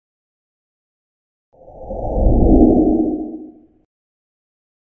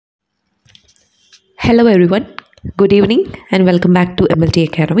Hello everyone, good evening and welcome back to MLT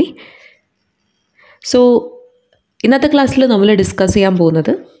Academy. So, ഇന്നത്തെ ക്ലാസ്സിൽ നമ്മൾ discuss ചെയ്യാൻ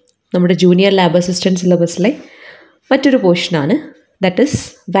പോകുന്നത് നമ്മുടെ ജൂനിയർ ലാബ് അസിസ്റ്റൻറ്റ് സിലബസിലെ മറ്റൊരു പോർഷനാണ്, ദാറ്റ് ഈസ്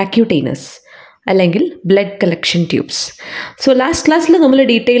വാക്യൂട്ടൈനേഴ്സ് അല്ലെങ്കിൽ blood collection tubes. So last ക്ലാസ്സിൽ നമ്മൾ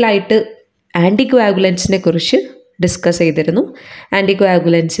ഡീറ്റെയിൽ ആയിട്ട് ആൻറ്റികോയാഗുലൻസിനെ കുറിച്ച് ഡിസ്കസ് ചെയ്തിരുന്നു.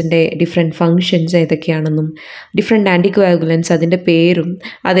 ആൻറ്റികോയാഗുലൻസിൻ്റെ ഡിഫറെൻറ്റ് ഫങ്ഷൻസ് ഏതൊക്കെയാണെന്നും ഡിഫറെൻറ്റ് ആൻറ്റികോയാഗുലൻസ് അതിൻ്റെ പേരും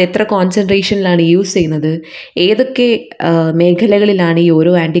അത് എത്ര കോൺസെൻട്രേഷനിലാണ് യൂസ് ചെയ്യുന്നത്, ഏതൊക്കെ മേഖലകളിലാണ് ഈ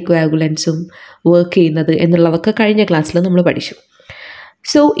ഓരോ ആൻറ്റികോയാഗുലൻസും വർക്ക് ചെയ്യുന്നത് എന്നുള്ളതൊക്കെ കഴിഞ്ഞ ക്ലാസ്സിൽ നമ്മൾ പഠിച്ചു.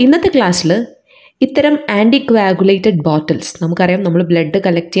 സോ ഇന്നത്തെ ക്ലാസ്സിൽ ഇത്തരം ആൻറ്റികോയാഗുലേറ്റഡ് ബോട്ടിൽസ്, നമുക്കറിയാം നമ്മൾ ബ്ലഡ്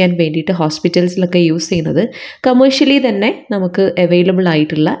കളക്ട് ചെയ്യാൻ വേണ്ടിയിട്ട് ഹോസ്പിറ്റൽസിലൊക്കെ യൂസ് ചെയ്യുന്നത് കമേഴ്ഷ്യലി തന്നെ നമുക്ക് അവൈലബിൾ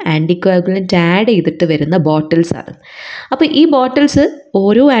ആയിട്ടുള്ള ആൻറ്റികോയാഗുലൻറ്റ് ആഡ് ചെയ്തിട്ട് വരുന്ന ബോട്ടിൽസാണ്. അപ്പോൾ ഈ ബോട്ടിൽസ്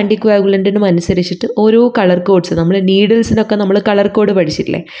ഓരോ ആൻറ്റികോയാഗുലൻറ്റിനും അനുസരിച്ചിട്ട് ഓരോ കളർ കോഡ്സ്, നമ്മൾ നീഡിൽസിനൊക്കെ നമ്മൾ കളർ കോഡ്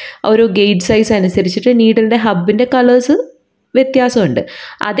പഠിച്ചിട്ടില്ലേ, ഓരോ ഗേജ് സൈസ് അനുസരിച്ചിട്ട് നീഡിലിൻ്റെ ഹബിൻ്റെ കളേഴ്സ് വ്യത്യാസമുണ്ട്.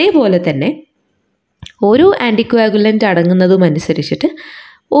 അതേപോലെ തന്നെ ഓരോ ആൻറ്റികോയാഗുലൻറ്റ് അടങ്ങുന്നതും അനുസരിച്ചിട്ട്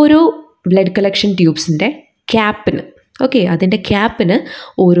ഓരോ ബ്ലഡ് കളക്ഷൻ ട്യൂബ്സിൻ്റെ ക്യാപ്പിന്, അതിൻ്റെ ക്യാപ്പിന്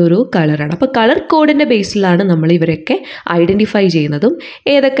ഓരോരോ കളറാണ്. അപ്പോൾ കളർ കോഡിൻ്റെ ബേസിലാണ് നമ്മൾ ഇവരൊക്കെ ഐഡൻറ്റിഫൈ ചെയ്യുന്നതും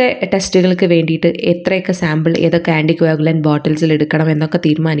ഏതൊക്കെ ടെസ്റ്റുകൾക്ക് വേണ്ടിയിട്ട് എത്രയൊക്കെ സാമ്പിൾ ഏതൊക്കെ ആൻറ്റികോയാഗുലൻറ്റ് ബോട്ടിൽസിൽ എടുക്കണം എന്നൊക്കെ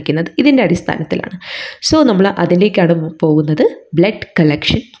തീരുമാനിക്കുന്നത് ഇതിൻ്റെ അടിസ്ഥാനത്തിലാണ്. സോ നമ്മൾ അതിലേക്കാണ് പോകുന്നത്, ബ്ലഡ്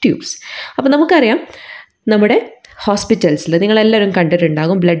കളക്ഷൻ ട്യൂബ്സ്. അപ്പോൾ നമുക്കറിയാം നമ്മുടെ ഹോസ്പിറ്റൽസിൽ നിങ്ങളെല്ലാവരും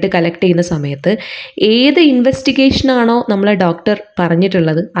കണ്ടിട്ടുണ്ടാകും, ബ്ലഡ് കളക്ട് ചെയ്യുന്ന സമയത്ത് ഏത് ഇൻവെസ്റ്റിഗേഷനാണോ നമ്മളെ ഡോക്ടർ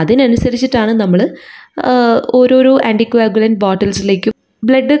പറഞ്ഞിട്ടുള്ളത് അതിനനുസരിച്ചിട്ടാണ് നമ്മൾ ഓരോരോ ആൻറ്റികോയാഗുലൻറ്റ് ബോട്ടിൽസിലേക്കും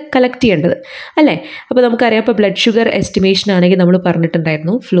ബ്ലഡ് കളക്ട് ചെയ്യേണ്ടത് അല്ലേ. അപ്പോൾ നമുക്കറിയാം, ഇപ്പോൾ ബ്ലഡ് ഷുഗർ എസ്റ്റിമേഷൻ ആണെങ്കിൽ നമ്മൾ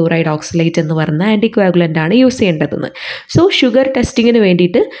പറഞ്ഞിട്ടുണ്ടായിരുന്നു ഫ്ലൂറൈഡ് ഓക്സലേറ്റ് എന്ന് പറയുന്ന ആൻറ്റികോയാഗുലൻ്റ് ആണ് യൂസ് ചെയ്യേണ്ടതെന്ന്. സോ ഷുഗർ ടെസ്റ്റിങ്ങിന്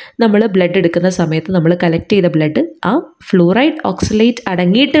വേണ്ടിയിട്ട് നമ്മൾ ബ്ലഡ് എടുക്കുന്ന സമയത്ത് നമ്മൾ കളക്ട് ചെയ്ത ബ്ലഡ് ആ ഫ്ലൂറൈഡ് ഓക്സലേറ്റ്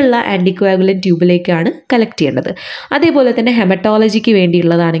അടങ്ങിയിട്ടുള്ള ആൻറ്റികോയാഗുലൻറ്റ് ട്യൂബിലേക്കാണ് കളക്ട് ചെയ്യേണ്ടത്. അതേപോലെ തന്നെ ഹെമറ്റോളജിക്ക്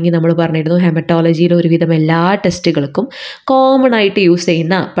വേണ്ടിയുള്ളതാണെങ്കിൽ നമ്മൾ പറഞ്ഞിരുന്നു, ഹെമറ്റോളജിയിൽ ഒരുവിധം എല്ലാ ടെസ്റ്റുകൾക്കും കോമൺ ആയിട്ട് യൂസ്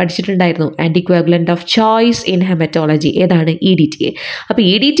ചെയ്യുന്ന പഠിച്ചിട്ടുണ്ടായിരുന്നു ആൻറ്റികോയാഗുലൻ്റ് ഓഫ് ചോയ്സ് ഇൻ ഹെമറ്റോളജി ഏതാണ്? EDTA. അപ്പോൾ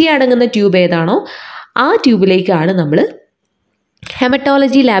EDTA അടങ്ങുന്ന ട്യൂബ് ഏതാണോ ആ ട്യൂബിലേക്കാണ് നമ്മൾ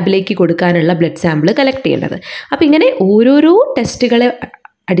ഹെമറ്റോളജി ലാബിലേക്ക് കൊടുക്കാനുള്ള ബ്ലഡ് സാമ്പിൾ കളക്ട് ചെയ്യേണ്ടത്. അപ്പോൾ ഇങ്ങനെ ഓരോരോ ടെസ്റ്റുകളെ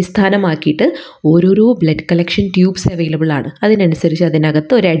അടിസ്ഥാനമാക്കിയിട്ട് ഓരോരോ ബ്ലഡ് കളക്ഷൻ ട്യൂബ്സ് അവൈലബിൾ ആണ്. അതിനനുസരിച്ച്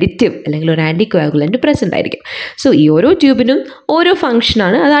അതിനകത്ത് ഒരു അഡിറ്റീവ് അല്ലെങ്കിൽ ഒരു ആൻറ്റികോയാഗുലൻ്റ് പ്രസൻ്റ് ആയിരിക്കും. സോ ഈ ഓരോ ട്യൂബിനും ഓരോ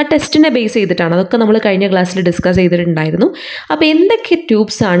ഫംഗ്ഷനാണ്, അത് ആ ടെസ്റ്റിനെ ബേസ് ചെയ്തിട്ടാണ്. അതൊക്കെ നമ്മൾ കഴിഞ്ഞ ക്ലാസ്സിൽ ഡിസ്കസ് ചെയ്തിട്ടുണ്ടായിരുന്നു. അപ്പോൾ എന്തൊക്കെ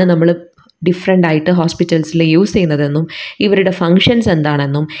ട്യൂബ്സാണ് നമ്മൾ ഡിഫറെൻ്റ് ആയിട്ട് ഹോസ്പിറ്റൽസിൽ യൂസ് ചെയ്യുന്നതെന്നും ഇവരുടെ ഫങ്ഷൻസ്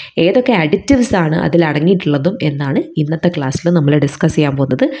എന്താണെന്നും ഏതൊക്കെ അഡിറ്റീവ്സ് ആണ് അതിൽ അടങ്ങിയിട്ടുള്ളതും എന്നാണ് ഇന്നത്തെ ക്ലാസ്സിൽ നമ്മൾ ഡിസ്കസ് ചെയ്യാൻ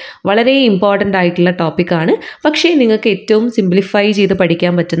പോകുന്നത്. വളരെ ഇമ്പോർട്ടൻ്റ് ആയിട്ടുള്ള ടോപ്പിക്കാണ്, പക്ഷേ നിങ്ങൾക്ക് ഏറ്റവും സിംപ്ലിഫൈ ചെയ്ത്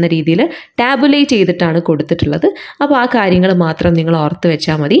പഠിക്കാൻ പറ്റുന്ന രീതിയിൽ ടാബുലേറ്റ് ചെയ്തിട്ടാണ് കൊടുത്തിട്ടുള്ളത്. അപ്പോൾ ആ കാര്യങ്ങൾ മാത്രം നിങ്ങൾ ഓർത്ത്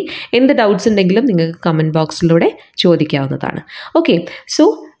വെച്ചാൽ മതി. എന്ത് ഡൗട്ട്സ് ഉണ്ടെങ്കിലും നിങ്ങൾക്ക് കമൻറ്റ് ബോക്സിലൂടെ ചോദിക്കാവുന്നതാണ്. സോ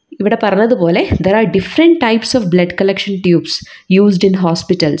ഇവിടെ പറഞ്ഞതുപോലെ there are different types of blood collection tubes used in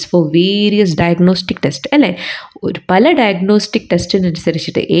hospitals for various diagnostic test അല്ലേ. പല ഡയഗ്നോസ്റ്റിക്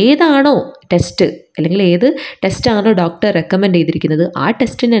ടെസ്റ്റിനനുസരിച്ചിട്ട് ഏതാണോ ടെസ്റ്റ് അല്ലെങ്കിൽ ഏത് ടെസ്റ്റാണോ ഡോക്ടർ റെക്കമെൻഡ് ചെയ്തിരിക്കുന്നത് ആ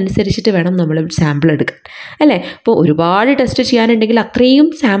ടെസ്റ്റിനനുസരിച്ചിട്ട് വേണം നമ്മൾ സാമ്പിൾ എടുക്കാൻ അല്ലേ. ഇപ്പോൾ ഒരുപാട് ടെസ്റ്റ് ചെയ്യാനുണ്ടെങ്കിൽ അത്രയും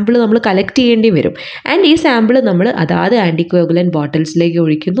സാമ്പിൾ നമ്മൾ കളക്ട് ചെയ്യേണ്ടി വരും. ആൻഡ് ഈ സാമ്പിൾ നമ്മൾ അതാത് ആൻറ്റികോയാഗുലൻറ്റ് ബോട്ടിൽസിലേക്ക്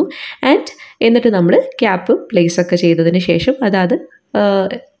ഒഴിക്കുന്നു. എന്നിട്ട് നമ്മൾ ക്യാപ്പ് പ്ലേസ് ഒക്കെ ചെയ്തതിന് ശേഷം അതാത്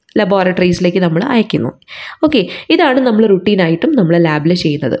ലബോറട്ടറീസിലേക്ക് നമ്മൾ അയക്കുന്നു. ഇതാണ് നമ്മൾ റുട്ടീനായിട്ടും നമ്മൾ ലാബിൽ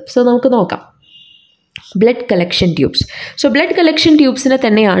ചെയ്യുന്നത്. സോ നമുക്ക് നോക്കാം blood collection tubes. So blood collection ട്യൂബ്സിനെ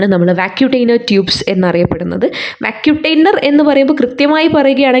തന്നെയാണ് നമ്മൾ വാക്യൂട്ടൈനർ ട്യൂബ്സ് എന്നറിയപ്പെടുന്നത്. വാക്യൂട്ടൈനർ എന്ന് പറയുമ്പോൾ കൃത്യമായി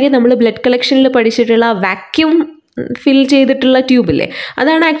പറയുകയാണെങ്കിൽ നമ്മൾ ബ്ലഡ് കളക്ഷനിൽ പഠിച്ചിട്ടുള്ള വാക്യൂം ഫിൽ ചെയ്തിട്ടുള്ള ട്യൂബില്ലേ,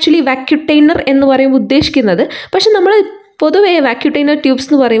 അതാണ് ആക്ച്വലി വാക്യൂട്ടൈനർ എന്ന് പറയുമ്പോൾ ഉദ്ദേശിക്കുന്നത്. പക്ഷെ നമ്മൾ പൊതുവേ വാക്യൂട്ടൈനർ ട്യൂബ്സ്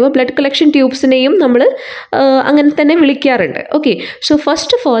എന്ന് പറയുമ്പോൾ ബ്ലഡ് കളക്ഷൻ ട്യൂബ്സിനെയും നമ്മൾ അങ്ങനെ തന്നെ വിളിക്കാറുണ്ട്. സോ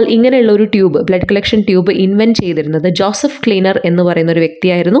ഫസ്റ്റ് ഓഫ് ഓൾ ഇങ്ങനെയുള്ള ഒരു tube, blood collection tube invent ചെയ്തിരുന്നത് ജോസഫ് ക്ലീനർ എന്ന് പറയുന്ന ഒരു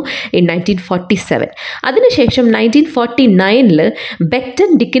വ്യക്തിയായിരുന്നു ഇൻ 1947. അതിനുശേഷം 1949 ബെക്ടൺ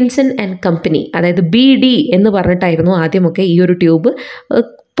ഡിക്കിൻസൺ ആൻഡ് കമ്പനി, അതായത് BD എന്ന് പറഞ്ഞിട്ടായിരുന്നു ആദ്യമൊക്കെ ഈ ഒരു ട്യൂബ്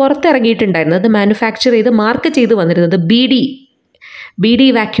പുറത്തിറങ്ങിയിട്ടുണ്ടായിരുന്നത്. മാനുഫാക്ചർ ചെയ്ത് മാർക്ക് ചെയ്ത് വന്നിരുന്നത് BD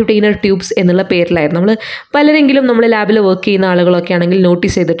വാക്യൂട്ടൈനർ ട്യൂബ്സ് എന്നുള്ള പേരിലായിരുന്നു. നമ്മൾ പലരെങ്കിലും നമ്മൾ ലാബിൽ വർക്ക് ചെയ്യുന്ന ആളുകളൊക്കെ ആണെങ്കിൽ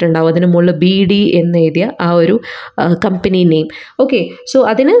നോട്ടീസ് ചെയ്തിട്ടുണ്ടാവും, അതിന് മുകളിൽ BD എന്ന് എഴുതിയ ആ ഒരു കമ്പനി നെയിം. സോ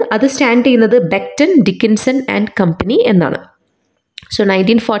അത് സ്റ്റാൻഡ് ചെയ്യുന്നത് ബെക്ടൺ ഡിക്കിൻസൺ ആൻഡ് കമ്പനി എന്നാണ്. സോ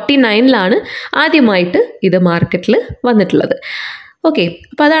 1949 ആദ്യമായിട്ട് ഇത് മാർക്കറ്റിൽ വന്നിട്ടുള്ളത്.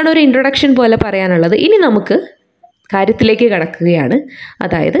 അപ്പോൾ അതാണ് ഒരു ഇൻട്രൊഡക്ഷൻ പോലെ പറയാനുള്ളത്. ഇനി നമുക്ക് കാര്യത്തിലേക്ക് കടക്കുകയാണ്.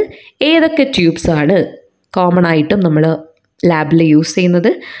 അതായത് ഏതൊക്കെ ട്യൂബ്സാണ് കോമൺ ആയിട്ടും നമ്മൾ ലാബിൽ യൂസ്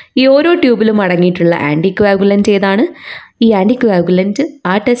ചെയ്യുന്നത്. ഈ ഓരോ ട്യൂബിലും അടങ്ങിയിട്ടുള്ള ആൻറ്റിക്വാഗുലൻ്റ് ഏതാണ്, ഈ ആൻറ്റിക്വാഗുലൻ്റ്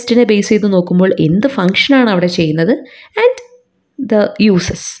ആ ടെസ്റ്റിനെ ബേസ് ചെയ്ത് നോക്കുമ്പോൾ എന്ത് ഫങ്ഷനാണ് അവിടെ ചെയ്യുന്നത്, ആൻഡ് ദ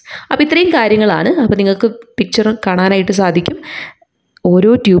യൂസസ്. അപ്പോൾ ഇത്രയും കാര്യങ്ങളാണ്. അപ്പോൾ നിങ്ങൾക്ക് പിക്ചർ കാണാനായിട്ട് സാധിക്കും.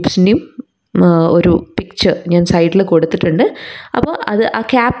 ഓരോ ട്യൂബ്സിൻ്റെയും ഒരു പിക്ചർ ഞാൻ സൈഡിൽ കൊടുത്തിട്ടുണ്ട്. അപ്പോൾ അത് ആ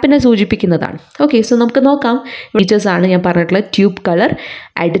ക്യാപ്പിനെ സൂചിപ്പിക്കുന്നതാണ്. ഓക്കെ, സോ നമുക്ക് നോക്കാം. ഫീച്ചേഴ്സാണ് ഞാൻ പറഞ്ഞിട്ടുള്ളത്: tube colour,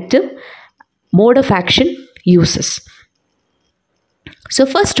 additive, mode of action, uses. So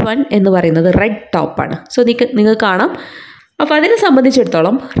first one എന്ന് പറയുന്നത് റെഡ് ടോപ്പാണ്. സോ നിങ്ങൾക്ക് കാണാം. അപ്പോൾ അതിനെ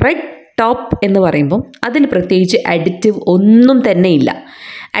സംബന്ധിച്ചിടത്തോളം റെഡ് ടോപ്പ് എന്ന് പറയുമ്പം അതിൽ പ്രത്യേകിച്ച് അഡിറ്റീവ് ഒന്നും തന്നെ ഇല്ല.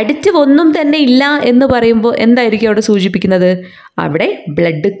 അഡിറ്റീവ് ഒന്നും തന്നെ ഇല്ല എന്ന് പറയുമ്പോൾ എന്തായിരിക്കും അവിടെ സൂചിപ്പിക്കുന്നത്? അവിടെ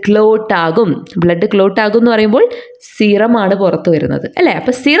ബ്ലഡ് ക്ലോട്ട് ആകും. ബ്ലഡ് ക്ലോട്ട് ആകും എന്ന് പറയുമ്പോൾ സിറമാണ് പുറത്ത് വരുന്നത്, അല്ലേ?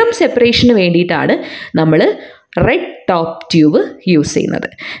 അപ്പോൾ സിറം സെപ്പറേഷന് വേണ്ടിയിട്ടാണ് നമ്മൾ റെഡ് ടോപ്പ് ട്യൂബ് യൂസ് ചെയ്യുന്നത്.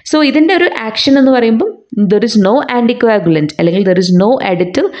 സോ ഇതിൻ്റെ ഒരു ആക്ഷൻ എന്ന് പറയുമ്പം ദർ ഇസ് നോ ആൻറ്റിക്വാഗുലൻറ്റ് അല്ലെങ്കിൽ there is no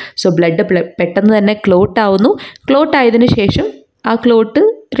additive. So blood പെട്ടെന്ന് തന്നെ ക്ലോട്ട് ആവുന്നു. ക്ലോട്ട് ആയതിനു ശേഷം ആ ക്ലോട്ട്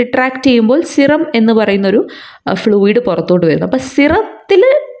റിട്രാക്ട് ചെയ്യുമ്പോൾ സിറം എന്ന് പറയുന്നൊരു ഫ്ലൂയിഡ് പുറത്തോട്ട് വരുന്നു. അപ്പോൾ സിറത്തിൽ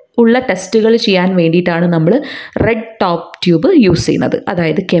ഉള്ള ടെസ്റ്റുകൾ ചെയ്യാൻ വേണ്ടിയിട്ടാണ് നമ്മൾ റെഡ് ടോപ്പ് ട്യൂബ് യൂസ് ചെയ്യുന്നത്.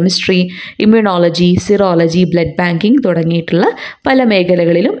 അതായത് chemistry, immunology, serology, blood banking തുടങ്ങിയിട്ടുള്ള പല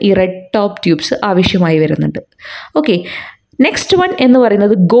മേഖലകളിലും ഈ റെഡ് ടോപ്പ് ട്യൂബ്സ് ആവശ്യമായി വരുന്നുണ്ട്. ഓക്കെ, നെക്സ്റ്റ് വൺ എന്ന്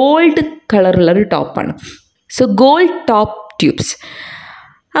പറയുന്നത് ഗോൾഡ് കളറുള്ളൊരു ടോപ്പാണ്. So gold top tubes.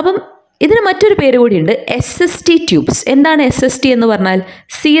 അപ്പം ഇതിന് മറ്റൊരു പേര് കൂടിയുണ്ട്, SST ട്യൂബ്സ്. എന്താണ് SST എന്ന് പറഞ്ഞാൽ?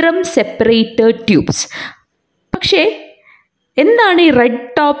 Serum separated tubes. പക്ഷേ എന്താണ് ഈ റെഡ്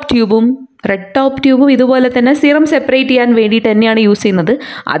ടോപ്പ് ട്യൂബും? റെഡ് ടോപ്പ് ട്യൂബും ഇതുപോലെ തന്നെ സീറം സെപ്പറേറ്റ് ചെയ്യാൻ വേണ്ടിയിട്ട് തന്നെയാണ് യൂസ് ചെയ്യുന്നത്.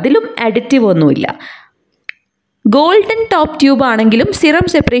 അതിലും അഡിറ്റീവ് ഒന്നുമില്ല. ഗോൾഡൻ ടോപ്പ് ട്യൂബ് ആണെങ്കിലും സിറം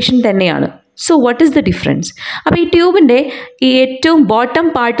സെപ്പറേഷൻ തന്നെയാണ്. So what is the difference? അപ്പോൾ ഈ ട്യൂബിൻ്റെ ഈ ഏറ്റവും ബോട്ടം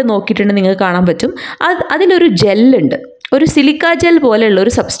പാർട്ട് നോക്കിയിട്ടുണ്ടെങ്കിൽ നിങ്ങൾക്ക് കാണാൻ പറ്റും, അതിലൊരു ജെല്ലുണ്ട്, ഒരു സിലിക്ക ജെൽ പോലെയുള്ള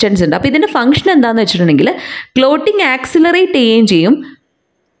ഒരു സബ്സ്റ്റൻസ് ഉണ്ട്. അപ്പോൾ ഇതിൻ്റെ ഫംഗ്ഷൻ എന്താണെന്ന് വെച്ചിട്ടുണ്ടെങ്കിൽ ക്ലോട്ടിങ് ആക്സിലറേറ്റ് ചെയ്യുകയും ചെയ്യും.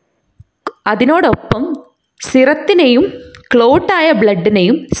 അതിനോടൊപ്പം സിറത്തിനെയും ക്ലോട്ടായ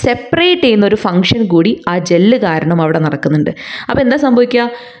ബ്ലഡിനെയും സെപ്പറേറ്റ് ചെയ്യുന്ന ഒരു ഫംഗ്ഷൻ കൂടി ആ ജെല്ല് കാരണം അവിടെ നടക്കുന്നുണ്ട്. അപ്പോൾ എന്താ സംഭവിക്കുക?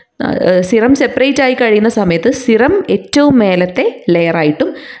 സിറം സെപ്പറേറ്റ് ആയി കഴിയുന്ന സമയത്ത് സിറം ഏറ്റവും മേലത്തെ ലെയറായിട്ടും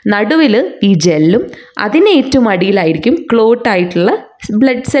നടുവിൽ ഈ ജെല്ലും അതിന് ഏറ്റവും അടിയിലായിരിക്കും ക്ലോട്ടായിട്ടുള്ള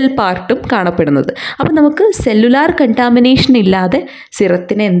ബ്ലഡ് സെൽ പാർട്ടും കാണപ്പെടുന്നത്. അപ്പോൾ നമുക്ക് സെല്ലുലാർ കണ്ടാമിനേഷൻ ഇല്ലാതെ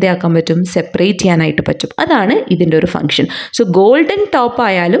സിറത്തിനെ എന്താക്കാൻ പറ്റും? സെപ്പറേറ്റ് ചെയ്യാനായിട്ട് പറ്റും. അതാണ് ഇതിൻ്റെ ഒരു ഫംഗ്ഷൻ. സോ ഗോൾഡൻ ടോപ്പ്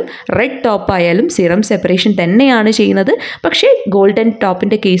ആയാലും റെഡ് ടോപ്പ് ആയാലും സിറം സെപ്പറേഷൻ തന്നെയാണ് ചെയ്യുന്നത്. പക്ഷേ ഗോൾഡൻ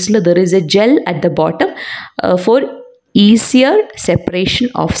ടോപ്പിൻ്റെ കേസിൽ there is A gel at the bottom four easier separation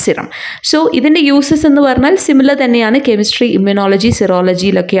of serum. So ഇതിൻ്റെ യൂസസ് എന്ന് പറഞ്ഞാൽ സിമിലർ തന്നെയാണ്. കെമിസ്ട്രി, ഇമ്മ്യൂണോളജി,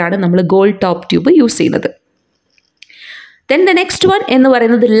 സിറോളജിയിലൊക്കെയാണ് നമ്മൾ ഗോൾഡ് ടോപ്പ് ട്യൂബ് യൂസ് ചെയ്യുന്നത്. ദെൻ ദ നെക്സ്റ്റ് വൺ എന്ന്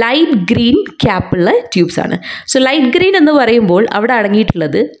പറയുന്നത് ലൈറ്റ് ഗ്രീൻ ക്യാപ്പുള്ള ട്യൂബ്സ് ആണ്. സോ ലൈറ്റ് ഗ്രീൻ എന്ന് പറയുമ്പോൾ അവിടെ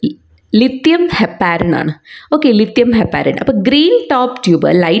അടങ്ങിയിട്ടുള്ളത് ലിത്യം ഹെപ്പാരിൻ ആണ്. Okay, lithium heparin. അപ്പോൾ ഗ്രീൻ ടോപ്പ്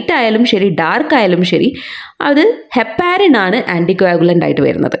ട്യൂബ് ലൈറ്റ് ആയാലും ശരി ഡാർക്ക് ആയാലും ശരി അത് ഹെപ്പാരിൻ ആണ് ആൻറ്റിക്വാഗുലൻ്റ് ആയിട്ട്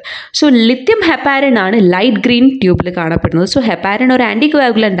വരുന്നത്. സോ ലിത്യം ഹെപ്പാരിൻ ആണ് ലൈറ്റ് ഗ്രീൻ ട്യൂബിൽ കാണപ്പെടുന്നത്. സോ ഹെപ്പാരിൻ ഒരു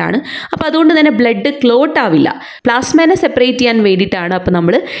ആൻറ്റിക്വാഗുലൻ്റ് ആണ്. അപ്പോൾ അതുകൊണ്ട് തന്നെ ബ്ലഡ് ക്ലോട്ട് ആവില്ല. പ്ലാസ്മേനെ സെപ്പറേറ്റ് ചെയ്യാൻ വേണ്ടിയിട്ടാണ് അപ്പോൾ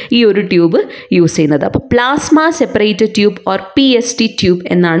നമ്മൾ ഈ ഒരു ട്യൂബ് യൂസ് ചെയ്യുന്നത്. അപ്പോൾ plasma separated tube or PST tube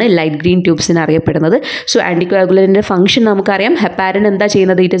എന്നാണ് ലൈറ്റ് ഗ്രീൻ ട്യൂബ്സിന് അറിയപ്പെടുന്നത്. സോ ആൻറ്റിക്വാഗുലൻ്റിൻ്റെ ഫംഗ്ഷൻ നമുക്കറിയാം. ഹെപ്പാരിൻ എന്താ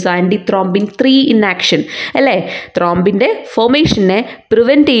ചെയ്യുന്നത്? ഇറ്റ് ഇസ് ആൻറ്റിത്രോംബിൻ 3 ഇൻ ആക്ഷൻ, അല്ലേ? ത്രോംബിൻ്റെ ഫോർമേഷനെ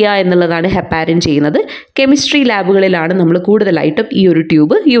പ്രിവെൻറ്റ് ചെയ്യുക എന്നുള്ളതാണ് ഹെപ്പാരിൻ ചെയ്യുന്നത്. കെമിസ്ട്രി ലാബുകളിലാണ് നമ്മൾ കൂടുതലായിട്ടും ഈ ഒരു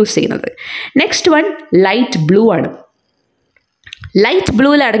ട്യൂബ് യൂസ് ചെയ്യുന്നത്. നെക്സ്റ്റ് വൺ ലൈറ്റ് ബ്ലൂ ആണ്. ലൈറ്റ്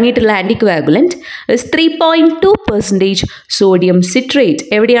ബ്ലൂവിൽ അടങ്ങിയിട്ടുള്ള ആൻറ്റിക്വാഗുലൻറ്റ് 3.2% സോഡിയം സിട്രേറ്റ്.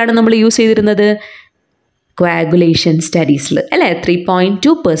 എവിടെയാണ് നമ്മൾ യൂസ് ചെയ്തിരുന്നത്? കോയാഗുലേഷൻ സ്റ്റഡീസിൽ, അല്ലേ?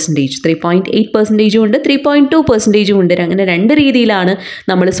 3.2%, 3.8% ഉണ്ട്, 3.2% ഉണ്ട്. അങ്ങനെ രണ്ട് രീതിയിലാണ്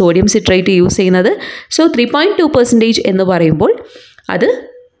നമ്മൾ സോഡിയം സിട്രേറ്റ് യൂസ് ചെയ്യുന്നത്. സോ 3.2% എന്ന് പറയുമ്പോൾ അത്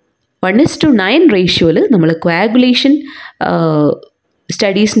 1:9 റേഷ്യോയിൽ നമ്മൾ കോയാഗുലേഷൻ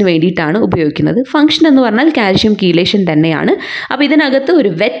സ്റ്റഡീസിന് വേണ്ടിയിട്ടാണ് ഉപയോഗിക്കുന്നത്. ഫംഗ്ഷൻ എന്ന് പറഞ്ഞാൽ കാൽഷ്യം കീലേഷൻ തന്നെയാണ്. അപ്പോൾ ഇതിനകത്ത് ഒരു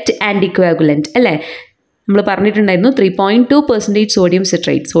വെറ്റ് ആൻറ്റിക്വാഗുലൻറ്റ്, അല്ലേ? നമ്മൾ പറഞ്ഞിട്ടുണ്ടായിരുന്നു 3.2% സോഡിയം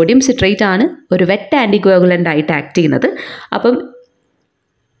സിട്രേറ്റ്. സോഡിയം സിട്രേറ്റ് ആണ് ഒരു വെറ്റ് ആൻറ്റിക്വാഗുലൻ്റ് ആയിട്ട് ആക്ട് ചെയ്യുന്നത്. അപ്പം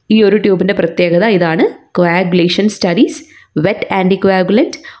ഈ ഒരു ട്യൂബിൻ്റെ പ്രത്യേകത ഇതാണ്. Coagulation studies, wet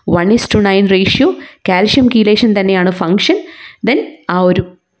ആൻറ്റിക്വാഗുലൻറ്റ്, 1:9 ratio, calcium chelation തന്നെയാണ് ഫംഗ്ഷൻ. ദെൻ ആ ഒരു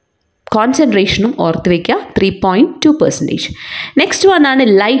കോൺസെൻട്രേഷനും ഓർത്ത് വയ്ക്കുക, 3.2%. നെക്സ്റ്റ് വൺ ആണ്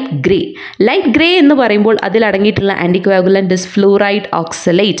ലൈറ്റ് ഗ്രേ. ലൈറ്റ് ഗ്രേ എന്ന് പറയുമ്പോൾ അതിലടങ്ങിയിട്ടുള്ള ആൻറ്റിക്വാഗുലൻ്റ് ഇസ് ഫ്ലൂറൈഡ്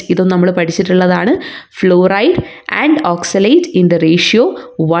ഓക്സലേറ്റ്. ഇതും നമ്മൾ പഠിച്ചിട്ടുള്ളതാണ്. Fluoride and oxalate in the ratio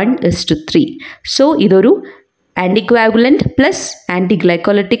 1:3. So ഇതൊരു ആൻറ്റിക്വാഗുലൻറ്റ് പ്ലസ്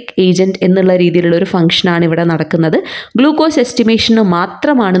ആൻറ്റിഗ്ലൈക്കോളിറ്റിക് ഏജൻറ്റ് എന്നുള്ള രീതിയിലുള്ള ഒരു ഫംഗ്ഷനാണ് ഇവിടെ നടക്കുന്നത്. ഗ്ലൂക്കോസ് എസ്റ്റിമേഷന്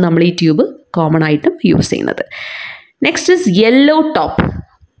മാത്രമാണ് നമ്മൾ ഈ ട്യൂബ് കോമൺ ആയിട്ടും യൂസ് ചെയ്യുന്നത്. Next is yellow top.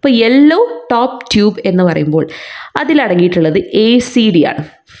 ഇപ്പോൾ യെല്ലോ ടോപ്പ് ട്യൂബ് എന്ന് പറയുമ്പോൾ അതിലടങ്ങിയിട്ടുള്ളത് ACD ആണ്.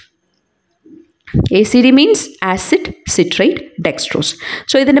 ACD means acid citrate dextrose.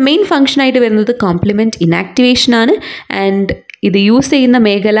 So ഇതിൻ്റെ മെയിൻ ഫംഗ്ഷനായിട്ട് വരുന്നത് കോംപ്ലിമെൻറ്റ് ഇനാക്ടിവേഷൻ ആണ്. ആൻഡ് ഇത് യൂസ് ചെയ്യുന്ന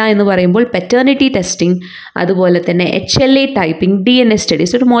മേഖല എന്ന് പറയുമ്പോൾ പെറ്റേണിറ്റി ടെസ്റ്റിംഗ്, അതുപോലെ തന്നെ HLA ടൈപ്പിംഗ്, DNA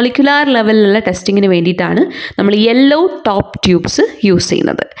സ്റ്റഡീസ്, ഒരു മോളിക്കുലാർ ലെവലിലുള്ള ടെസ്റ്റിങ്ങിന് വേണ്ടിയിട്ടാണ് നമ്മൾ യെല്ലോ ടോപ്പ് ട്യൂബ്സ് യൂസ്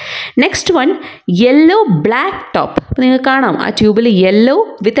ചെയ്യുന്നത്. Next one yellow black top. അപ്പോൾ നിങ്ങൾക്ക് കാണാം ആ ട്യൂബിൽ yellow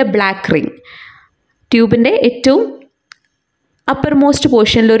with a black ring. ട്യൂബിൻ്റെ ഏറ്റവും അപ്പർ മോസ്റ്റ്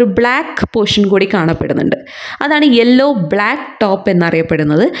പോർഷനിൽ ഒരു ബ്ലാക്ക് പോർഷൻ കൂടി കാണപ്പെടുന്നുണ്ട്. അതാണ് യെല്ലോ ബ്ലാക്ക് ടോപ്പ്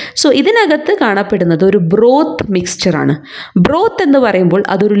എന്നറിയപ്പെടുന്നത്. സോ ഇതിനകത്ത് കാണപ്പെടുന്നത് ഒരു ബ്രോത്ത് മിക്സ്ചറാണ്. ബ്രോത്ത് എന്ന് പറയുമ്പോൾ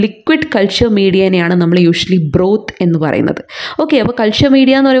അതൊരു ലിക്വിഡ് കൾച്ചർ മീഡിയനെയാണ് നമ്മൾ യൂഷ്വലി ബ്രോത്ത് എന്ന് പറയുന്നത്. ഓക്കെ, അപ്പോൾ കൾച്ചർ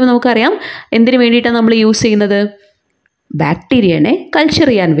മീഡിയ എന്ന് പറയുമ്പോൾ നമുക്കറിയാം എന്തിനു വേണ്ടിയിട്ടാണ് നമ്മൾ യൂസ് ചെയ്യുന്നത്? ബാക്ടീരിയനെ കൾച്ചർ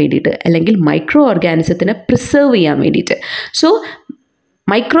ചെയ്യാൻ വേണ്ടിയിട്ട്, അല്ലെങ്കിൽ മൈക്രോ ഓർഗാനിസത്തിനെ പ്രിസർവ് ചെയ്യാൻ വേണ്ടിയിട്ട്. സോ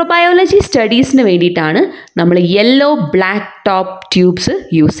മൈക്രോബയോളജി സ്റ്റഡീസിന് വേണ്ടിയിട്ടാണ് നമ്മൾ yellow black top tubes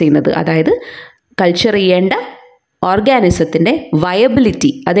use ചെയ്യുന്നത്. അതായത് കൾച്ചർ ചെയ്യേണ്ട ഓർഗാനിസത്തിൻ്റെ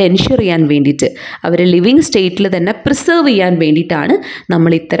വയബിലിറ്റി അത് എൻഷുർ ചെയ്യാൻ വേണ്ടിയിട്ട്, അവർ ലിവിങ് സ്റ്റേറ്റിൽ തന്നെ പ്രിസർവ് ചെയ്യാൻ വേണ്ടിയിട്ടാണ്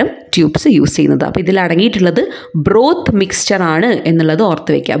നമ്മൾ ഇത്തരം ട്യൂബ്സ് യൂസ് ചെയ്യുന്നത്. അപ്പോൾ ഇതിൽ അടങ്ങിയിട്ടുള്ളത് ബ്രോത്ത് മിക്സ്ചർ ആണ് എന്നുള്ളത്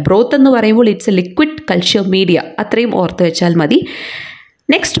ഓർത്ത് വയ്ക്കുക. ബ്രോത്ത് എന്ന് പറയുമ്പോൾ it's A liquid culture media, അത്രയും ഓർത്ത് വെച്ചാൽ മതി.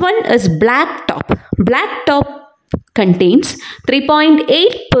 Next one is black top. Black top contains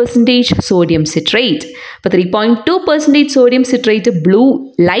 3.8% sodium citrate. അപ്പോൾ 3.2% sodium citrate blue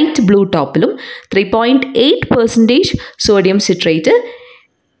light blue ടോപ്പിലും 3.8% sodium citrate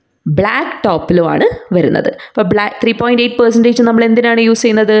black ടോപ്പിലുമാണ് വരുന്നത്. അപ്പോൾ 3.8% നമ്മൾ എന്തിനാണ് യൂസ്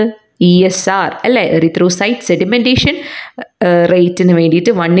ചെയ്യുന്നത്? ESR അല്ലേ, എറിത്രോസൈറ്റ് സെഡിമെൻറ്റേഷൻ റേറ്റിന്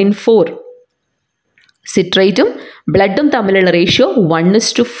വേണ്ടിയിട്ട് 1:4 സിട്രേറ്റും ബ്ലഡും തമ്മിലുള്ള റേഷ്യോ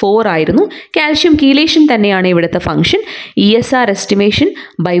 1:4 ആയിരുന്നു. കാൽഷ്യം കീലേഷൻ തന്നെയാണ് ഇവിടുത്തെ function. ESR estimation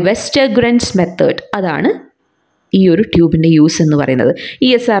by വെസ്റ്റർഗ്രെൻസ് method, അതാണ് ഈ ഒരു ട്യൂബിൻ്റെ യൂസ് എന്ന് പറയുന്നത്.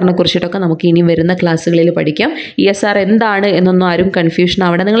 ESRനെ കുറിച്ചിട്ടൊക്കെ നമുക്ക് ഇനിയും വരുന്ന ക്ലാസ്സുകളിൽ പഠിക്കാം. ESR എന്താണ് എന്നൊന്നും ആരും കൺഫ്യൂഷൻ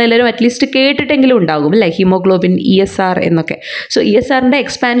ആവണം. നിങ്ങളെല്ലാവരും അറ്റ്ലീസ്റ്റ് കേട്ടിട്ടെങ്കിലും ഉണ്ടാകും അല്ലേ, ഹീമോഗ്ലോബിൻ ESR എന്നൊക്കെ. സോ ESRൻ്റെ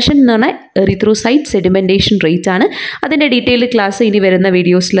എക്സ്പാൻഷൻ എന്ന് പറഞ്ഞാൽ എറിത്രോസൈറ്റ് സെഡിമെൻറ്റേഷൻ റേറ്റ് ആണ്. അതിൻ്റെ ഡീറ്റെയിൽ ക്ലാസ് ഇനി വരുന്ന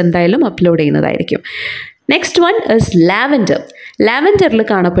വീഡിയോസിൽ എന്തായാലും അപ്ലോഡ് ചെയ്യുന്നതായിരിക്കും. Next one is lavender. ലാവൻഡറിൽ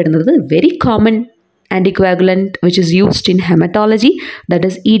കാണപ്പെടുന്നത് very common ആൻറ്റിക്വാഗുലൻറ്റ് which is used in haematology, that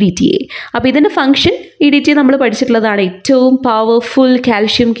is EDTA. അപ്പോൾ ഇതിൻ്റെ ഫംഗ്ഷൻ EDTA നമ്മൾ പഠിച്ചിട്ടുള്ളതാണ്. ഏറ്റവും പവർഫുൾ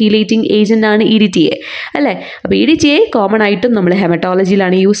കാൽഷ്യം കീലേറ്റിംഗ് ഏജൻ്റ് ആണ് EDTA അല്ലേ. അപ്പോൾ EDTA കോമൺ ആയിട്ടും നമ്മൾ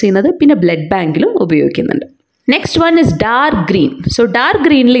ഹെമറ്റോളജിയിലാണ് യൂസ് ചെയ്യുന്നത്, പിന്നെ ബ്ലഡ് ബാങ്കിലും ഉപയോഗിക്കുന്നുണ്ട്. Next one is dark green. So dark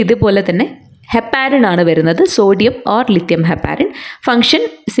ഗ്രീനിൽ ഇതുപോലെ തന്നെ ഹെപ്പാരിൻ ആണ് വരുന്നത്, sodium or lithium heparin. Function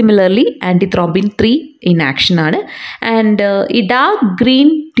similarly ആൻറ്റിത്രോംബിൻ 3 in action ആണ്. ആൻഡ് ഈ ഡാർക്ക് ഗ്രീൻ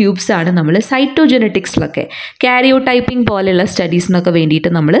ട്യൂബ്സ് ആണ് നമ്മൾ സൈറ്റോജെനറ്റിക്സിലൊക്കെ കാരിയോ ടൈപ്പിംഗ് പോലെയുള്ള സ്റ്റഡീസിനൊക്കെ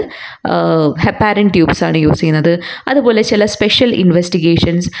വേണ്ടിയിട്ട് നമ്മൾ ഹെപ്പാരിൻ ട്യൂബ്സ് ആണ് യൂസ് ചെയ്യുന്നത്. അതുപോലെ ചില special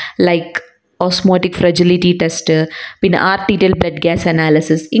investigations like osmotic ഫ്രജിലിറ്റി test, പിന്നെ ആർട്ടീരിയൽ ബ്ലഡ് ഗ്യാസ്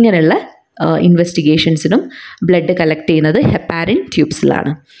അനാലിസിസ്, ഇങ്ങനെയുള്ള ഇൻവെസ്റ്റിഗേഷൻസിനും ബ്ലഡ് കളക്ട് ചെയ്യുന്നത് heparin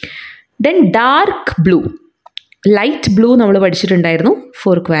ട്യൂബ്സിലാണ്. Then dark blue, light blue നമ്മൾ പഠിച്ചിട്ടുണ്ടായിരുന്നു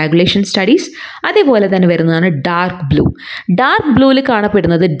ഫോർ കോയാഗുലേഷൻ സ്റ്റഡീസ്. അതേപോലെ തന്നെ വരുന്നതാണ് ഡാർക്ക് ബ്ലൂ. ഡാർക്ക് ബ്ലൂവിൽ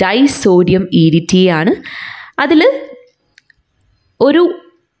കാണപ്പെടുന്നത് ഡൈസോഡിയം EDTA ആണ്. അതിൽ ഒരു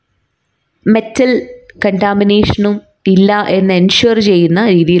മെറ്റൽ കണ്ടാമിനേഷനും ഇല്ല എന്ന് എൻഷുർ ചെയ്യുന്ന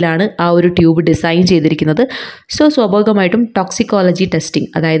രീതിയിലാണ് ആ ഒരു ട്യൂബ് ഡിസൈൻ ചെയ്തിരിക്കുന്നത്. സോ സ്വാഭാവികമായിട്ടും ടോക്സിക്കോളജി ടെസ്റ്റിംഗ്,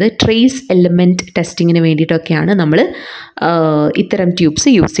 അതായത് ട്രേസ് എലിമെൻറ്റ് ടെസ്റ്റിങ്ങിന് വേണ്ടിയിട്ടൊക്കെയാണ് നമ്മൾ ഇത്തരം ട്യൂബ്സ്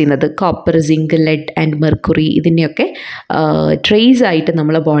യൂസ് ചെയ്യുന്നത്. Copper, zinc, lead and mercury, ഇതിൻ്റെയൊക്കെ ട്രേസ് ആയിട്ട്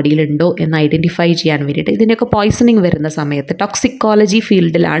നമ്മളെ ബോഡിയിലുണ്ടോ എന്ന് ഐഡൻറ്റിഫൈ ചെയ്യാൻ വേണ്ടിയിട്ട്. ഇതിൻ്റെയൊക്കെ പോയ്സണിങ് വരുന്ന സമയത്ത് ടോക്സിക്കോളജി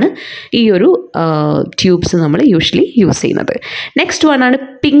ഫീൽഡിലാണ് ഈ ഒരു ട്യൂബ്സ് നമ്മൾ യൂഷ്വലി യൂസ് ചെയ്യുന്നത്. നെക്സ്റ്റ് വൺ ആണ്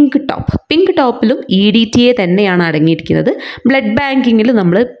പിങ്ക് ടോപ്പ്. പിങ്ക് ടോപ്പിലും EDTA തന്നെയാണ് അടങ്ങിയിരിക്കുന്നത്. ബ്ലഡ് ബാങ്കിങ്ങിൽ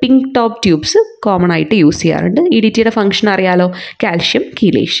നമ്മൾ പിങ്ക് ടോപ്പ് ട്യൂബ്സ് കോമൺ ആയിട്ട് യൂസ് ചെയ്യാറുണ്ട്. EDTയുടെ ഫംഗ്ഷൻ അറിയാലോ, calcium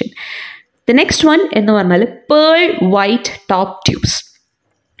chelation. The next one എന്ന് പറഞ്ഞാൽ പേൾ വൈറ്റ് ടോപ്പ് ട്യൂബ്സ്.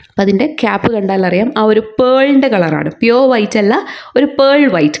 അപ്പോൾ അതിൻ്റെ ക്യാപ്പ് കണ്ടാൽ അറിയാം ആ ഒരു പേളിൻ്റെ കളറാണ്, പ്യുവർ വൈറ്റ് അല്ല, ഒരു പേൾ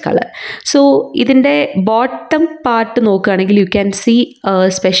വൈറ്റ് കളർ. സോ ഇതിൻ്റെ ബോട്ടം പാർട്ട് നോക്കുകയാണെങ്കിൽ you can see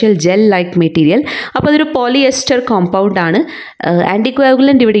special gel like material. അപ്പോൾ അതൊരു പോളിയെസ്റ്റർ കോമ്പൗണ്ട് ആണ്.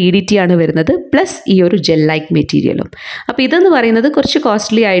 ആൻറ്റിക്വാഗുലൻ്റ് ഇവിടെ EDTA ആണ് വരുന്നത്, പ്ലസ് ഈ ഒരു ജെൽ ലൈക്ക് മെറ്റീരിയലും. അപ്പോൾ ഇതെന്ന് പറയുന്നത് കുറച്ച്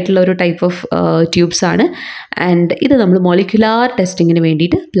കോസ്റ്റ്ലി ആയിട്ടുള്ള ഒരു ടൈപ്പ് ഓഫ് ട്യൂബ്സ് ആണ്. ആൻഡ് ഇത് നമ്മൾ മോളിക്കുലാർ ടെസ്റ്റിങ്ങിന്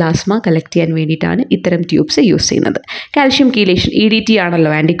വേണ്ടിയിട്ട് പ്ലാസ്മ കളക്ട് ചെയ്യാൻ വേണ്ടിയിട്ടാണ് ഇത്തരം ട്യൂബ്സ് യൂസ് ചെയ്യുന്നത്. കാൽഷ്യം കീലേഷൻ EDTA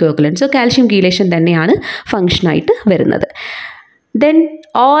ആണല്ലോ ആൻറ്റിക്വാഗുലൻ്റ്. ആൻറ്റിക്കോഗുലൻറ്റ്. സോ കാൽഷ്യം കീലേഷൻ തന്നെയാണ് ഫങ്ഷനായിട്ട് വരുന്നത്. ദെൻ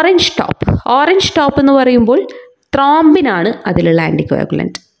ഓറഞ്ച് ടോപ്പ് എന്ന് പറയുമ്പോൾ ത്രോംബിനാണ് അതിലുള്ള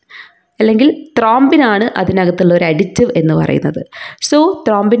ആൻറ്റിക്കോഗുലൻറ്റ്, അല്ലെങ്കിൽ ത്രോംബിനാണ് അതിനകത്തുള്ള ഒരു അഡിറ്റീവ് എന്ന് പറയുന്നത്. സോ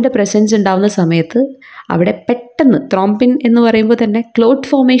ത്രോംബിൻ്റെ പ്രസൻസ് ഉണ്ടാകുന്ന സമയത്ത് അവിടെ പെട്ടെന്ന് ത്രോംബിൻ എന്ന് പറയുമ്പോൾ തന്നെ ക്ലോട്ട്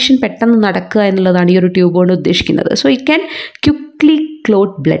ഫോർമേഷൻ പെട്ടെന്ന് നടക്കുക എന്നുള്ളതാണ് ഈ ഒരു ട്യൂബ് കൊണ്ട് ഉദ്ദേശിക്കുന്നത്. So it can quickly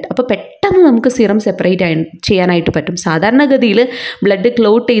clot blood. അപ്പോൾ പെട്ടെന്ന് നമുക്ക് സിറം സെപ്പറേറ്റ് ചെയ്യാനായിട്ട് പറ്റും. സാധാരണഗതിയിൽ ബ്ലഡ്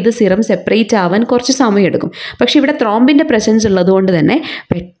ക്ലോട്ട് ചെയ്ത് സിറം സെപ്പറേറ്റ് ആവാൻ കുറച്ച് സമയമെടുക്കും. പക്ഷേ ഇവിടെ ത്രോംബിൻ്റെ പ്രസൻസ് ഉള്ളതുകൊണ്ട് തന്നെ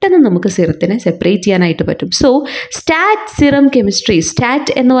പെട്ടെന്ന് നമുക്ക് സിറത്തിനെ സെപ്പറേറ്റ് ചെയ്യാനായിട്ട് പറ്റും. So stat serum chemistry,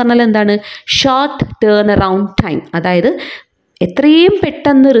 stat എന്ന് പറഞ്ഞാൽ എന്താണ്? Short turn around time. അതായത് എത്രയും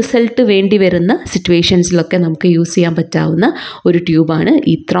പെട്ടെന്ന് റിസൾട്ട് വേണ്ടി വരുന്ന സിറ്റുവേഷൻസിലൊക്കെ നമുക്ക് യൂസ് ചെയ്യാൻ പറ്റാവുന്ന ഒരു ട്യൂബാണ്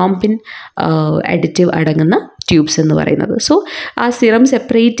ഈ ത്രോംബിൻ അഡിറ്റീവ് അടങ്ങുന്ന ട്യൂബ്സ് എന്ന് പറയുന്നത്. സോ ആ സിറം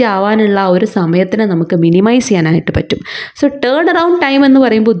സെപ്പറേറ്റ് ആവാനുള്ള ആ ഒരു സമയത്തിനെ നമുക്ക് മിനിമൈസ് ചെയ്യാനായിട്ട് പറ്റും. സോ ടേൺ അറൗണ്ട് ടൈം എന്ന്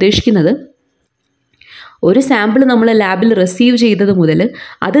പറയുമ്പോൾ ഉദ്ദേശിക്കുന്നത് ഒരു സാമ്പിൾ നമ്മൾ ലാബിൽ റിസീവ് ചെയ്തത് മുതൽ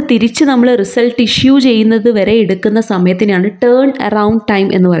അത് തിരിച്ച് നമ്മൾ റിസൾട്ട് ഇഷ്യൂ ചെയ്യുന്നത് വരെ എടുക്കുന്ന സമയത്തിനാണ് ടേൺ അറൗണ്ട് ടൈം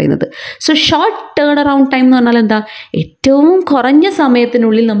എന്ന് പറയുന്നത്. So short turn around time എന്ന് പറഞ്ഞാൽ എന്താ? ഏറ്റവും കുറഞ്ഞ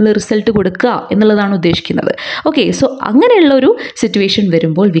സമയത്തിനുള്ളിൽ നമ്മൾ റിസൾട്ട് കൊടുക്കുക എന്നുള്ളതാണ് ഉദ്ദേശിക്കുന്നത്. ഓക്കെ, സോ അങ്ങനെയുള്ള ഒരു സിറ്റുവേഷൻ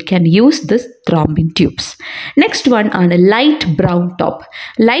വരുമ്പോൾ we can use this thrombin tubes. Next one ആണ് light brown top.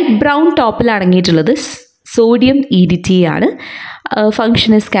 Light brown ടോപ്പിൽ അടങ്ങിയിട്ടുള്ളത് സോഡിയം EDT ആണ്.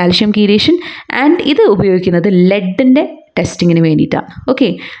 Function is calcium chelation and ഇത് ഉപയോഗിക്കുന്നത് ലെഡിൻ്റെ ടെസ്റ്റിങ്ങിന് വേണ്ടിയിട്ടാണ്. ഓക്കെ,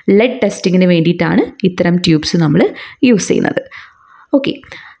 ലെഡ് ടെസ്റ്റിങ്ങിന് വേണ്ടിയിട്ടാണ് ഇത്തരം ട്യൂബ്സ് നമ്മൾ യൂസ് ചെയ്യുന്നത്. ഓക്കെ,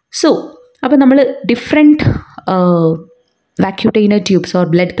 സോ അപ്പോൾ നമ്മൾ different വാക്യൂട്ടൈനർ tubes or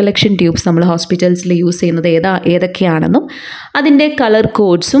blood collection tubes നമ്മൾ ഹോസ്പിറ്റൽസിൽ യൂസ് ചെയ്യുന്നത് ഏതൊക്കെയാണെന്നും അതിൻ്റെ കളർ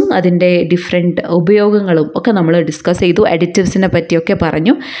കോഡ്സും അതിൻ്റെ ഡിഫറെൻറ്റ് ഉപയോഗങ്ങളും ഒക്കെ നമ്മൾ ഡിസ്കസ് ചെയ്തു. അഡിറ്റീവ്സിനെ പറ്റിയൊക്കെ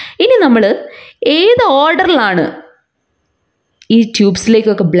പറഞ്ഞു. ഇനി നമ്മൾ ഏത് ഓർഡറിലാണ് ഈ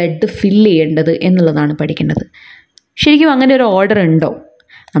ട്യൂബ്സിലേക്കൊക്കെ ബ്ലഡ് ഫില്ല് ചെയ്യേണ്ടത് എന്നുള്ളതാണ് പഠിക്കേണ്ടത്. ശരിക്കും അങ്ങനെ ഒരു ഓർഡർ ഉണ്ടോ?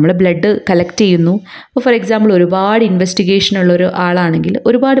 നമ്മൾ ബ്ലഡ് കളക്ട് ചെയ്യുന്നു. ഇപ്പോൾ ഫോർ എക്സാമ്പിൾ ഒരുപാട് ഇൻവെസ്റ്റിഗേഷൻ ഉള്ളൊരു ആളാണെങ്കിൽ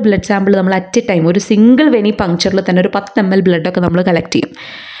ഒരുപാട് ബ്ലഡ് സാമ്പിൾ നമ്മൾ അറ്റ് എ ടൈം ഒരു സിംഗിൾ വെനി പങ്ക്ചറിൽ തന്നെ ഒരു 10 ml ബ്ലഡൊക്കെ നമ്മൾ കളക്ട് ചെയ്യും.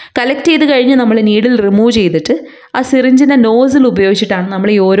 കളക്ട് ചെയ്ത് കഴിഞ്ഞ് നമ്മൾ നീഡിൽ റിമൂവ് ചെയ്തിട്ട് ആ സിറിഞ്ചിൻ്റെ നോസിൽ ഉപയോഗിച്ചിട്ടാണ്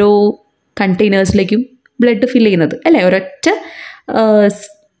നമ്മൾ ഈ ഓരോ കണ്ടെയ്നേഴ്സിലേക്കും ബ്ലഡ് ഫില്ല് ചെയ്യുന്നത്, അല്ലേ? ഒരൊറ്റ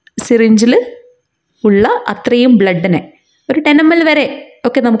സിറിഞ്ചിൽ ഉള്ള അത്രയും ബ്ലഡിനെ ഒരു 10 ml വരെ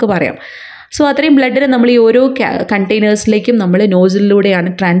ഒക്കെ നമുക്ക് പറയാം. സോ അത്രയും ബ്ലഡിനെ നമ്മൾ ഈ ഓരോ കണ്ടെയ്നേഴ്സിലേക്കും നമ്മൾ നോസിലൂടെയാണ്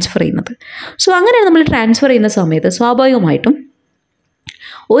ട്രാൻസ്ഫർ ചെയ്യുന്നത്. സോ അങ്ങനെ നമ്മൾ ട്രാൻസ്ഫർ ചെയ്യുന്ന സമയത്ത് സ്വാഭാവികമായിട്ടും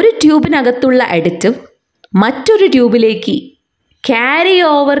ഒരു ട്യൂബിനകത്തുള്ള അഡിറ്റീവ് മറ്റൊരു ട്യൂബിലേക്ക് ക്യാരി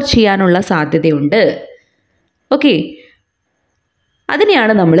ഓവർ ചെയ്യാനുള്ള സാധ്യതയുണ്ട്. ഓക്കെ,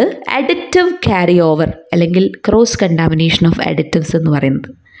 അതിനെയാണ് നമ്മൾ അഡിറ്റീവ് ക്യാരി ഓവർ അല്ലെങ്കിൽ ക്രോസ് കണ്ടാമിനേഷൻ ഓഫ് അഡിറ്റീവ്സ് എന്ന്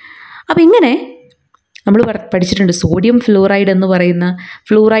പറയുന്നത്. അപ്പോൾ ഇങ്ങനെ നമ്മൾ പഠിച്ചിട്ടുണ്ട് സോഡിയം ഫ്ലൂറൈഡ് എന്ന് പറയുന്ന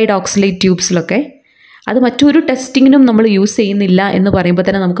ഫ്ലൂറൈഡ് ഓക്സലേറ്റ് ട്യൂബ്സിലൊക്കെ അത് മറ്റൊരു ടെസ്റ്റിങ്ങിനും നമ്മൾ യൂസ് ചെയ്യുന്നില്ല എന്ന് പറയുമ്പോൾ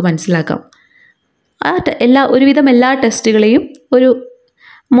തന്നെ നമുക്ക് മനസ്സിലാക്കാം ഒരുവിധം എല്ലാ ടെസ്റ്റുകളെയും ഒരു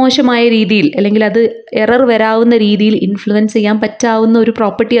മോശമായ രീതിയിൽ അല്ലെങ്കിൽ അത് എറർ വരാവുന്ന രീതിയിൽ ഇൻഫ്ലുവൻസ് ചെയ്യാൻ പറ്റാവുന്ന ഒരു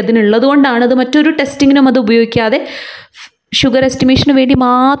പ്രോപ്പർട്ടി അതിനുള്ളത് കൊണ്ടാണ് അത് മറ്റൊരു ടെസ്റ്റിങ്ങിനും അത് ഉപയോഗിക്കാതെ ഷുഗർ എസ്റ്റിമേഷന് വേണ്ടി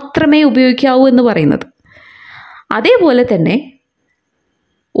മാത്രമേ ഉപയോഗിക്കാവൂ എന്ന് പറയുന്നത്. അതേപോലെ തന്നെ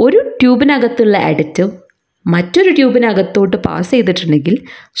ഒരു ട്യൂബിനകത്തുള്ള അഡിറ്റീവ് മറ്റൊരു ട്യൂബിനകത്തോട്ട് പാസ് ചെയ്തിട്ടുണ്ടെങ്കിൽ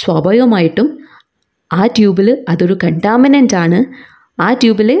സ്വാഭാവികമായിട്ടും ആ ട്യൂബിൽ അതൊരു കണ്ടാമിനൻ്റ് ആണ്. ആ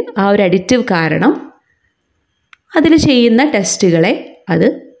ട്യൂബിൽ ആ ഒരു അഡിറ്റീവ് കാരണം അതിൽ ചെയ്യുന്ന ടെസ്റ്റുകളെ അത്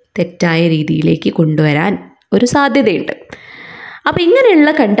തെറ്റായ രീതിയിലേക്ക് കൊണ്ടുവരാൻ ഒരു സാധ്യതയുണ്ട്. അപ്പോൾ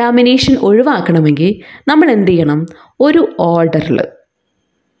ഇങ്ങനെയുള്ള കണ്ടാമിനേഷൻ ഒഴിവാക്കണമെങ്കിൽ നമ്മൾ എന്ത് ചെയ്യണം? ഒരു ഓർഡറിൽ,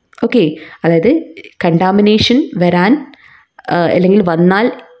 ഓക്കെ, അതായത് കണ്ടാമിനേഷൻ വരാൻ അല്ലെങ്കിൽ വന്നാൽ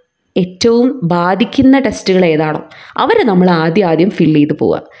ഏറ്റവും ബാധിക്കുന്ന ടെസ്റ്റുകൾ ഏതാണോ അവരെ നമ്മൾ ആദ്യം ഫില്ല് ചെയ്ത്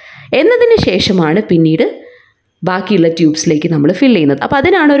പോവുക. എന്നതിന് ശേഷമാണ് പിന്നീട് ബാക്കിയുള്ള ട്യൂബ്സിലേക്ക് നമ്മൾ ഫില്ല് ചെയ്യുന്നത്. അപ്പോൾ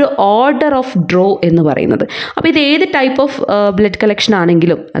അതിനാണ് ഒരു ഓർഡർ ഓഫ് ഡ്രോ എന്ന് പറയുന്നത്. അപ്പോൾ ഇത് ഏത് ടൈപ്പ് ഓഫ് ബ്ലഡ് കളക്ഷൻ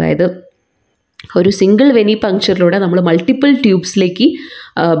ആണെങ്കിലും, അതായത് ഒരു സിംഗിൾ വെനി പങ്ക്ചറിലൂടെ നമ്മൾ മൾട്ടിപ്പിൾ ട്യൂബ്സിലേക്ക്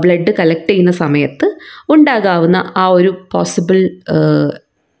ബ്ലഡ് കളക്ട് ചെയ്യുന്ന സമയത്ത് ഉണ്ടാകാവുന്ന ആ ഒരു possible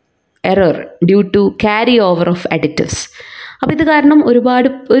error due to carry over of additives. അപ്പോൾ ഇത് കാരണം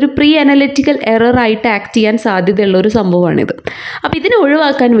ഒരു പ്രീ അനലിറ്റിക്കൽ എററായിട്ട് ആക്ട് ചെയ്യാൻ സാധ്യതയുള്ള ഒരു സംഭവമാണിത്. അപ്പോൾ ഇതിനെ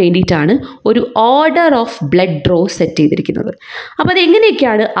ഒഴിവാക്കാൻ വേണ്ടിയിട്ടാണ് ഒരു order of blood draw set ചെയ്തിരിക്കുന്നത്. അപ്പോൾ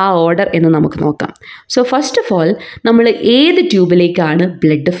അതെങ്ങനെയൊക്കെയാണ് ആ ഓർഡർ എന്ന് നമുക്ക് നോക്കാം. സോ ഫസ്റ്റ് ഓഫ് ഓൾ നമ്മൾ ഏത് ട്യൂബിലേക്കാണ്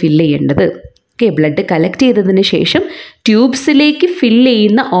ബ്ലഡ് ഫില്ല് ചെയ്യേണ്ടത്? ഓക്കെ, ബ്ലഡ് കളക്ട് ചെയ്തതിന് ശേഷം ട്യൂബ്സിലേക്ക് ഫില്ല്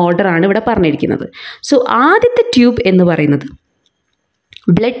ചെയ്യുന്ന ഓർഡറാണ് ഇവിടെ പറഞ്ഞിരിക്കുന്നത്. സോ ആദ്യത്തെ ട്യൂബ് എന്ന് പറയുന്നത്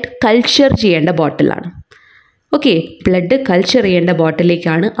ബ്ലഡ് കൾച്ചർ ചെയ്യേണ്ട ബോട്ടിലാണ്. ഓക്കെ, ബ്ലഡ് കൾച്ചർ ചെയ്യേണ്ട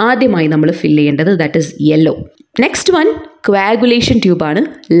ബോട്ടിലേക്കാണ് ആദ്യമായി നമ്മൾ ഫില്ല് ചെയ്യേണ്ടത്. That is yellow. Next one ക്വാഗുലേഷൻ ട്യൂബാണ്,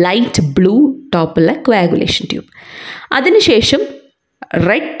 light blue ടോപ്പുള്ള ക്വാഗുലേഷൻ tube. അതിനുശേഷം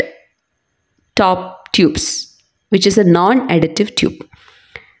red top tubes which is A non additive tube.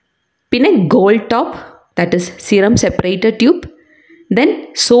 പിന്നെ gold top, that is serum separator tube. Then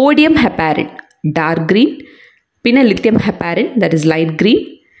sodium heparin dark green, പിന്നെ lithium heparin that is light green.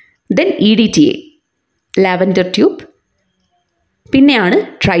 Then EDTA lavender tube. പിന്നെയാണ്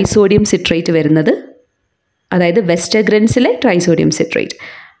trisodium citrate വരുന്നത്, അതായത് വെസ്റ്റഗ്രൻസിലെ trisodium citrate,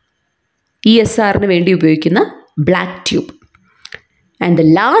 ESRന് വേണ്ടി ഉപയോഗിക്കുന്ന black tube. And the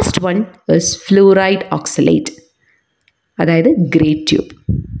last one is fluoride oxalate, അതായത് grey tube.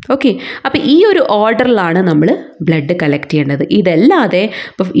 Okay, അപ്പോൾ ഈ ഒരു ഓർഡറിലാണ് നമ്മൾ ബ്ലഡ് കളക്ട് ചെയ്യേണ്ടത്. ഇതല്ലാതെ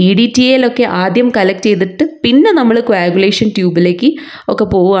ഇപ്പോൾ EDTAയിലൊക്കെ ആദ്യം കളക്ട് ചെയ്തിട്ട് പിന്നെ നമ്മൾ ക്വാഗുലേഷൻ ട്യൂബിലേക്ക് ഒക്കെ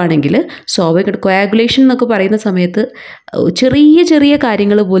പോവുകയാണെങ്കിൽ സ്വാഭാവികമായിട്ട് ക്വാഗുലേഷൻ എന്നൊക്കെ പറയുന്ന സമയത്ത് ചെറിയ ചെറിയ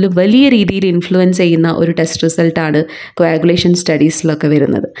കാര്യങ്ങൾ പോലും വലിയ രീതിയിൽ ഇൻഫ്ലുവൻസ് ചെയ്യുന്ന ഒരു ടെസ്റ്റ് റിസൾട്ടാണ് ക്വാഗുലേഷൻ സ്റ്റഡീസിലൊക്കെ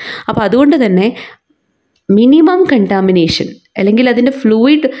വരുന്നത്. അപ്പോൾ അതുകൊണ്ട് തന്നെ മിനിമം കണ്ടാമിനേഷൻ അല്ലെങ്കിൽ അതിൻ്റെ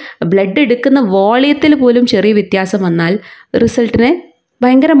ഫ്ലൂയിഡ് ബ്ലഡ് എടുക്കുന്ന വോളിയത്തിൽ പോലും ചെറിയ വ്യത്യാസം വന്നാൽ റിസൾട്ടിനെ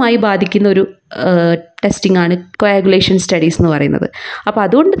ഭയങ്കരമായി ബാധിക്കുന്ന ഒരു ടെസ്റ്റിംഗ് ആണ് കോയാഗുലേഷൻ സ്റ്റഡീസ് എന്ന് പറയുന്നത്. അപ്പോൾ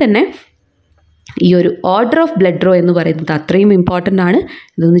അതുകൊണ്ട് തന്നെ ഈ ഒരു ഓർഡർ ഓഫ് ബ്ലഡ് ഡ്രോ എന്ന് പറയുന്നത് അത്രയും ഇമ്പോർട്ടൻ്റ് ആണ്.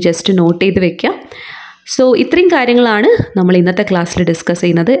 ഇതൊന്ന് ജസ്റ്റ് നോട്ട് ചെയ്ത് വെക്കുക. സോ ഇത്രയും കാര്യങ്ങളാണ് നമ്മൾ ഇന്നത്തെ ക്ലാസ്സിൽ ഡിസ്കസ്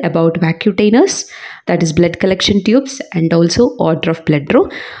ചെയ്യുന്നത് about വാക്യൂട്ടൈനേഴ്സ്, that is blood collection tubes and also order of blood draw.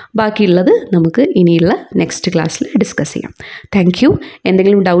 ബാക്കിയുള്ളത് നമുക്ക് ഇനിയുള്ള നെക്സ്റ്റ് ക്ലാസ്സിൽ ഡിസ്കസ് ചെയ്യാം. Thank you.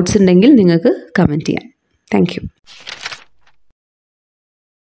 എന്തെങ്കിലും ഡൗട്ട്സ് ഉണ്ടെങ്കിൽ നിങ്ങൾക്ക് കമൻറ്റ് ചെയ്യാം. Thank you.